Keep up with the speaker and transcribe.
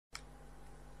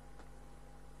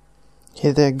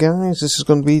Hey there guys, this is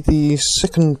going to be the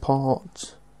second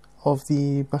part of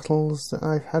the battles that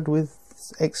I've had with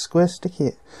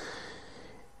XSquareStickIt.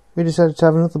 We decided to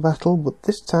have another battle, but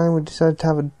this time we decided to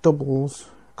have a doubles.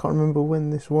 Can't remember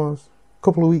when this was. A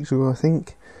couple of weeks ago I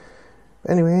think.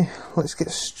 But anyway, let's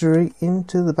get straight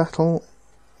into the battle.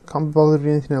 Can't be bothered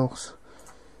with anything else.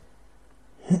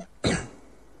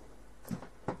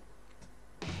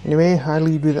 Anyway, I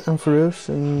lead with Ampharos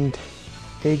and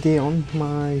Aegeon,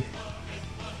 my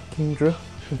Kingdra,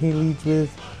 and he leads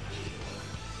with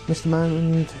Mr. Man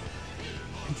and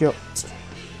Pidgeot.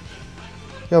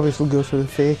 He obviously goes for the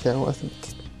fake out. I think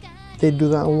they do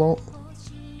that a lot.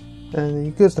 And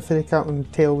he goes to fake out and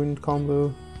tailwind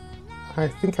combo. I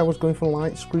think I was going for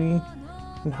light screen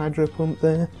and hydro pump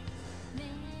there.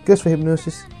 Goes for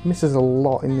hypnosis, misses a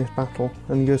lot in this battle,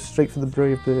 and he goes straight for the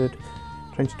brave bird,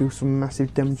 trying to do some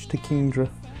massive damage to Kingdra.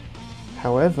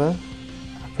 However,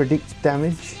 I predict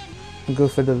damage and go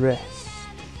for the rest.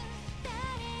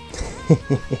 I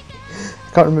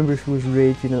can't remember if he was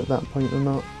raging at that point or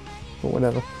not, but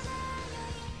whatever.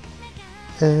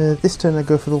 This turn I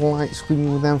go for the light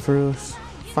screen with Ampharos,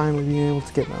 finally being able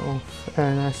to get that off,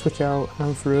 and I switch out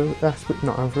I switch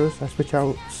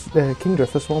out Kingdra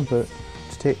for Swampert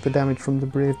to take the damage from the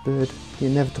brave bird, the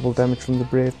inevitable damage from the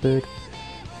brave bird.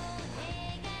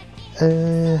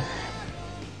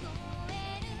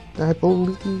 I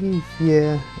believe,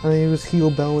 yeah, I mean, it was Heal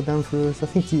Bell with Ampharos. I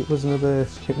think it was another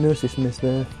Hypnosis miss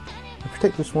there. I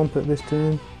protect the Swampert this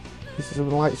turn. This is a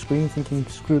light screen, thinking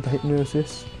screw the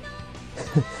Hypnosis.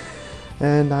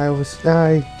 And I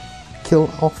kill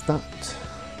off that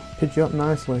Pidgeot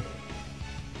nicely.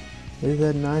 With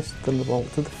a nice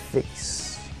Thunderbolt to the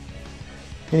face.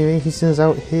 Anyway, he sends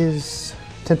out his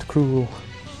Tentacruel.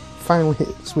 Final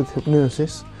hits with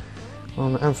Hypnosis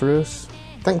on Ampharos.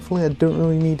 Thankfully I don't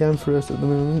really need Ampharos at the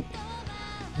moment,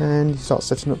 and he starts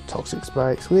setting up Toxic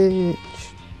Spikes, which,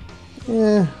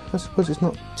 yeah, I suppose it's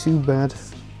not too bad.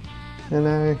 And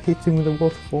I hit him with a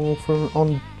waterfall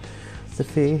on the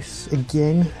face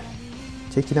again,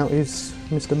 taking out his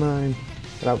Mr. Mime,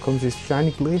 and out comes his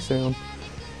shiny Glaceon.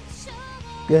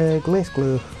 Glace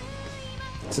Glow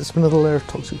sets up another layer of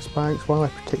Toxic Spikes while I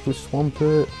protect with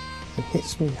Swampert, and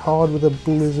hits me hard with a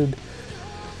Blizzard.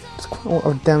 It's quite a lot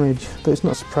of damage, though it's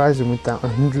not surprising with that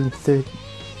 130.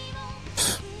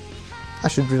 I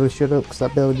should really shut up because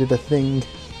that barely did a thing.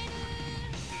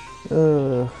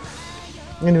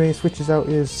 Anyway, he switches out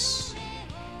his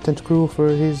Tentacruel for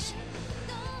his.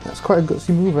 That's quite a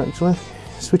gutsy move actually.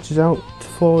 Switches out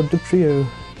for Dugtrio.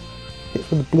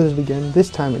 Hits with the Blizzard again. This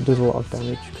time it does a lot of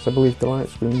damage because I believe the light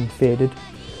screen faded.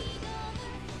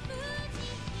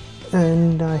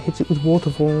 And I hit it with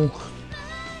Waterfall.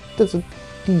 Does a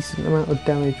decent amount of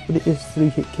damage, but it is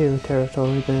 3-hit KO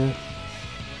territory there.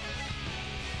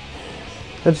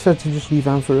 I decided to just leave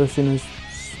Ampharos in as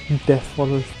death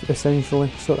fodder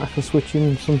essentially, so that I can switch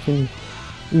in something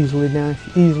easily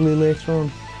later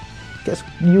on. Gets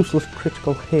a useless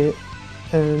critical hit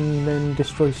and then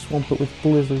destroys Swampert with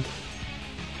Blizzard.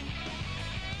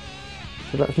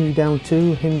 So that's me down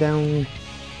 2, him down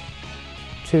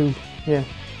 2, yeah.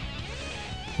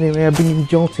 Anyway, I bring in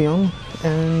Jolteon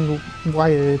and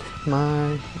wired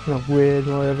my, not weird,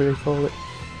 whatever you call it,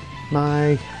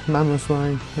 my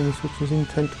Mamoswine, and he switches in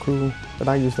Tentacruel, but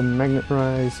I use the Magnet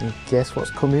Rise, and guess what's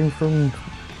coming from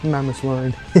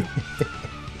Mamoswine?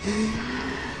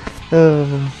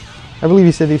 I believe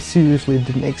he said he seriously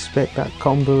didn't expect that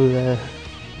combo there,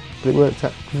 but it worked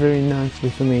out very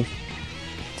nicely for me,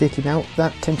 taking out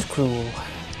that Tentacruel.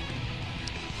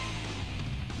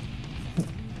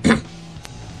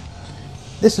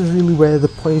 This is really where the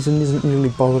poison isn't really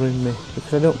bothering me,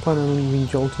 because I don't plan on leaving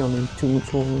Jolteon in too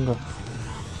much longer.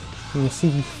 And you'll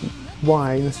see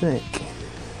why in a sec.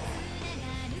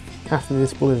 After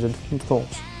this Blizzard, and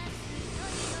thoughts.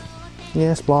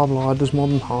 Yes, blah blah, does more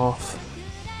than half.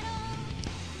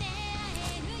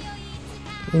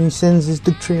 And he sends his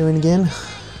Dugtrio in again,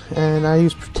 and I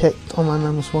use Protect on my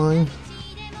Mamoswine,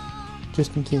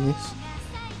 just in case.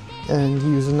 And he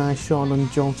uses a nice shot on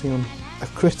Jolteon. A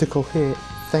critical hit,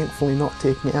 thankfully not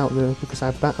taking it out though, because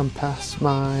I bat and pass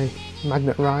my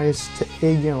Magnet Rise to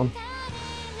Aegeon.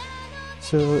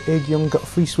 So Aegeon got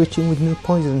free switching with no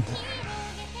poison.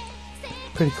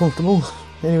 Pretty comfortable.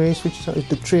 Anyway, he switches out his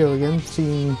Dugtrio again,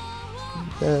 seeing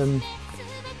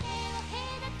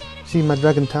my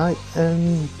Dragon type,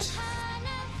 and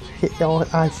hit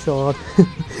Ice Shard.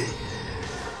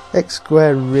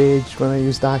 XSquare raged when I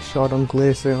used Ice Shard on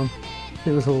Glaceon.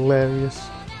 It was hilarious.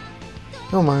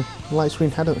 Oh man, the light screen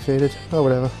hadn't faded. Oh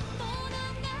whatever.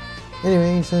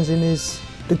 Anyway, he sends in his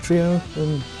Dugtrio,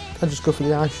 and I just go for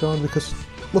the Ice Shard because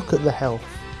look at the health.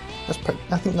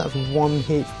 I think that's 1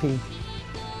 HP.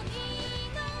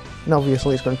 And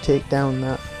obviously it's going to take down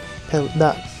that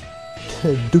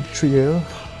Doug Trio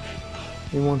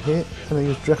in 1 hit. And I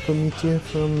use Draco Meteor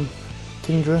from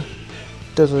Kingdra.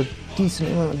 Does a decent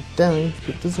amount of damage,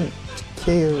 but doesn't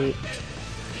KO it.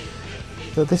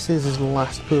 So this is his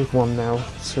last Pokemon now,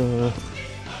 so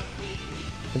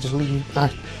I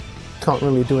can't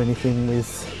really do anything with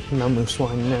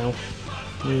Mamoswine now.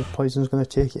 The poison's going to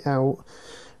take it out.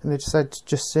 And I decided to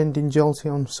just send in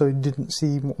Jolteon so he didn't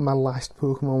see what my last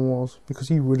Pokemon was, because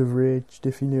he would have raged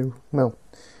if he knew. Well,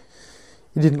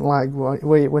 he didn't like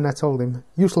when I told him.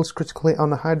 Useless critical hit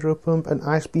on a Hydro Pump and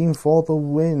Ice Beam for the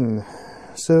win.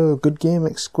 So, good game,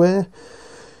 XSquare.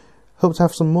 Hope to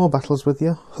have some more battles with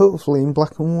you, hopefully in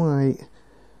black and white.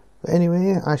 But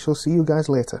anyway, I shall see you guys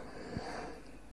later.